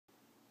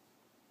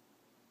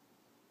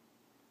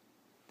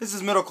This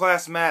is Middle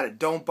Class Matt at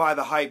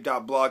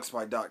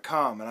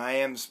don'tbuythehype.blogspot.com, and I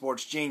am the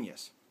sports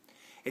genius.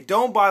 At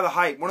Don't Buy the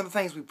Hype, one of the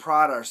things we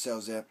pride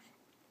ourselves in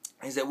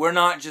is that we're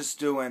not just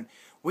doing,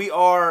 we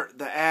are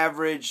the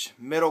average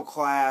middle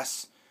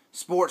class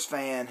sports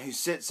fan who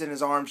sits in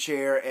his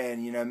armchair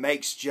and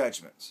makes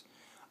judgments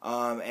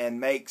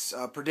and makes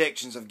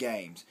predictions of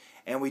games,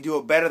 and we do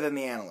it better than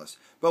the analysts.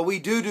 But we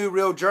do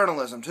real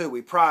journalism too.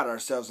 We pride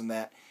ourselves in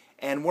that.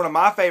 And one of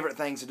my favorite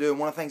things to do, and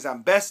one of the things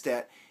I'm best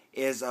at,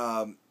 is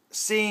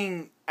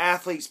seeing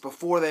athletes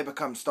before they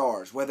become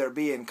stars, whether it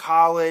be in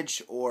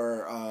college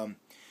or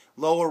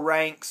lower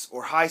ranks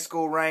or high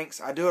school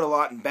ranks. I do it a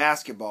lot in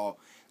basketball.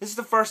 This is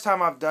the first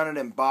time I've done it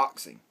in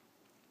boxing.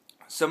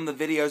 Some of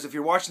the videos, if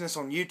you're watching this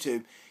on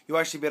YouTube, you'll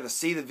actually be able to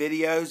see the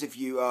videos if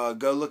you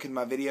go look at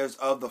my videos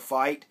of the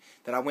fight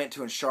that I went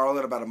to in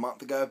Charlotte about a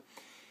month ago,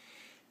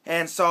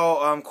 and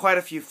saw quite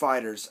a few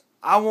fighters.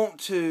 I want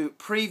to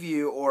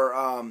preview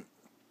or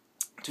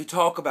to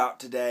talk about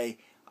today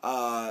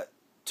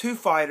two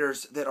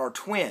fighters that are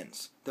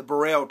twins, the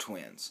Burrell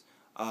Twins,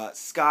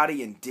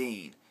 Scotty and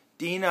Dean.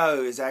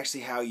 Deano is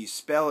actually how you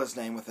spell his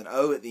name with an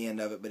O at the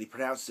end of it, but he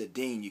pronounces it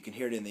Dean. You can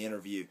hear it in the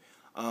interview,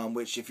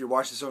 which if you're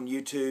watching this on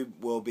YouTube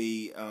will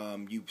be,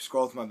 you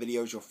scroll through my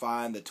videos, you'll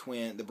find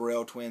the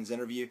Burrell Twins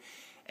interview.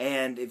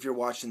 And if you're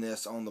watching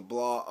this on the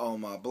blog,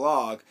 on my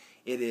blog,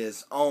 it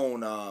is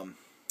on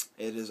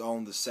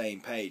the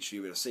same page, so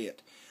you'll be able to see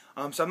it.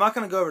 So I'm not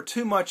going to go over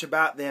too much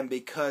about them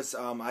because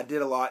I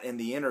did a lot in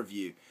the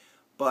interview.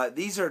 But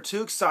these are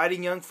two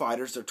exciting young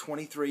fighters. They're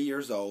 23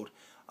 years old.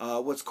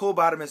 What's cool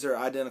about them is they're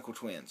identical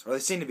twins. Or they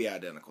seem to be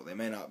identical. They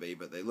may not be,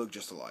 but they look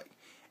just alike.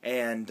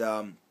 And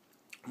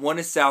one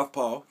is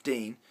southpaw,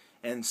 Dean,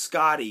 and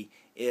Scotty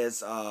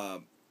is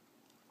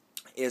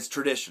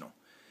traditional,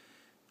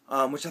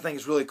 which I think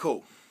is really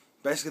cool.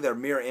 Basically, they're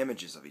mirror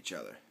images of each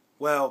other.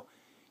 Well,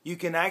 you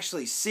can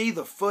actually see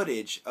the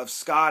footage of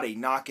Scotty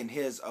knocking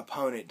his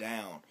opponent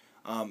down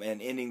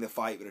and ending the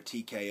fight with a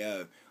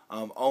TKO.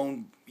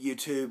 On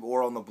YouTube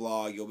or on the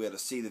blog, you'll be able to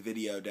see the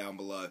video down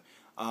below.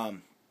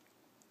 And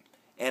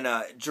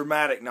a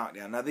dramatic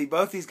knockdown. Now,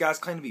 both these guys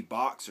claim to be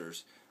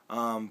boxers,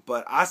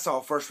 but I saw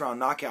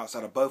first-round knockouts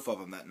out of both of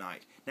them that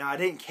night. Now, I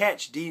didn't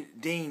catch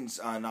Dean's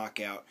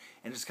knockout,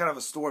 and there's kind of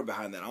a story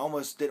behind that. I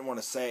almost didn't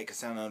want to say it because it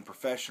sounded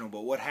unprofessional,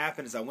 but what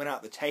happened is I went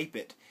out to tape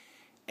it,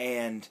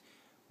 and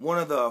one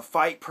of the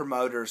fight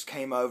promoters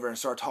came over and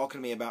started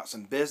talking to me about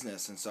some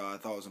business, and so I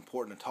thought it was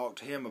important to talk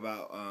to him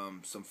about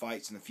some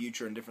fights in the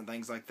future and different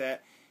things like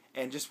that.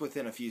 And just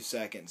within a few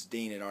seconds,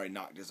 Dean had already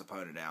knocked his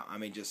opponent out. I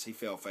mean, he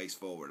fell face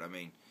forward. I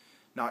mean,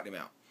 knocked him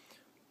out.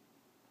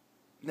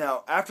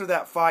 Now, after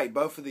that fight,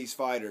 both of these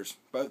fighters,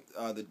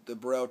 the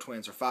Burrell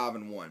Twins, are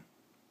 5-1.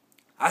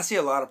 I see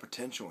a lot of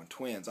potential in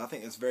twins. I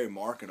think it's very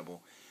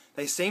marketable.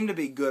 They seem to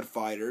be good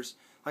fighters.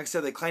 Like I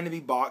said, they claim to be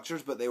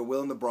boxers, but they were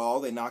willing to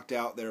brawl. They knocked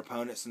out their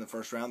opponents in the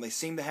first round. They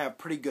seem to have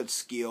pretty good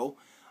skill.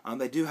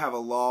 They do have a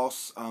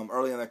loss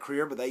early in their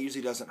career, but that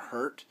usually doesn't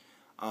hurt.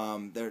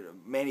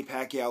 Manny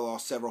Pacquiao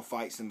lost several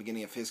fights in the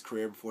beginning of his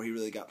career before he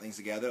really got things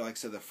together. Like I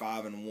said, they're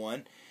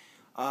 5-1.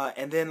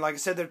 And then, like I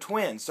said, they're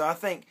twins. So I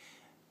think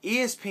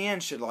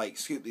ESPN should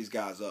scoop these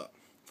guys up.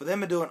 For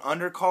them to do an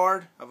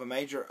undercard of a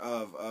major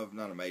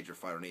not a major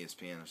fight on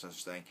ESPN or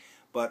such thing,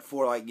 but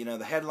for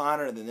the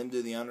headliner and then them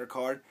do the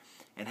undercard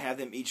and have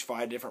them each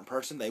fight a different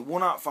person. They will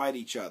not fight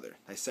each other.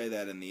 They say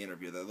that in the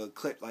interview. They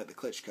look like the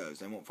Klitschko's.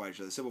 They won't fight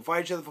each other. They said, we'll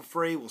fight each other for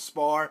free, we'll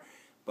spar,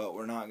 but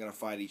we're not going to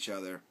fight each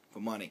other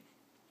for money.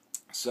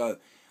 So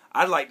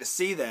I'd like to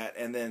see that,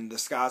 and then the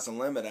sky's the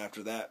limit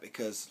after that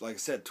because, like I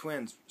said,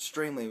 twins,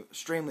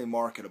 extremely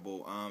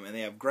marketable, and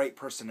they have great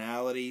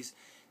personalities.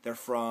 They're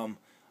from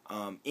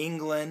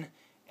England,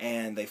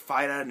 and they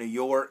fight out of New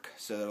York,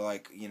 so they're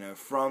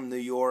from New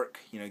York,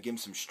 give them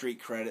some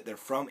street credit. They're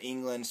from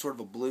England, sort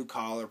of a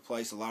blue-collar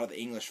place. A lot of the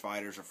English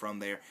fighters are from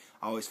there.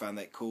 I always find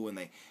that cool, and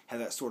they have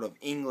that sort of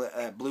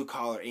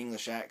blue-collar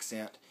English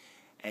accent.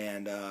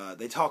 And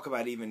they talk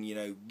about even,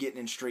 getting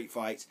in street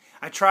fights.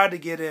 I tried to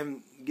get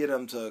him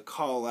to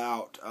call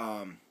out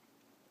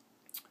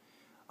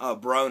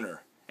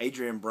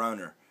Adrian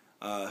Broner,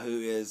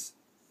 who is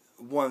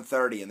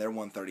 130 and they're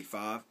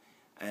 135,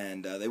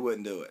 and they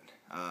wouldn't do it.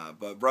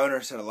 But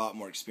Broner's had a lot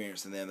more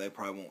experience than them. They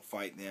probably won't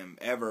fight them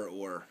ever,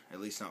 or at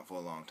least not for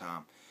a long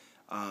time.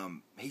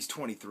 He's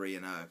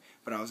 23-0,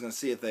 but I was going to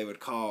see if they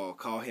would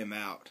call him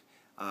out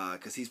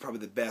because he's probably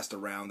the best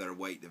around their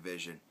weight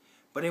division.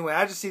 But anyway,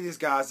 I just see these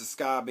guys, the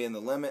sky being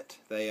the limit.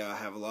 They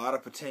have a lot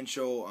of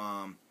potential.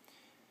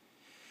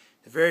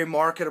 They're very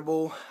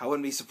marketable. I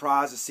wouldn't be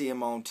surprised to see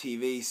them on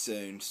TV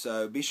soon.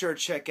 So be sure to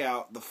check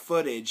out the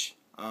footage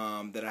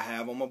that I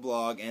have on my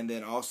blog, and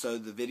then also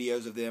the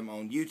videos of them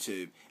on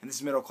YouTube. And this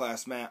is Middle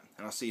Class Matt,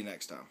 and I'll see you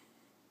next time.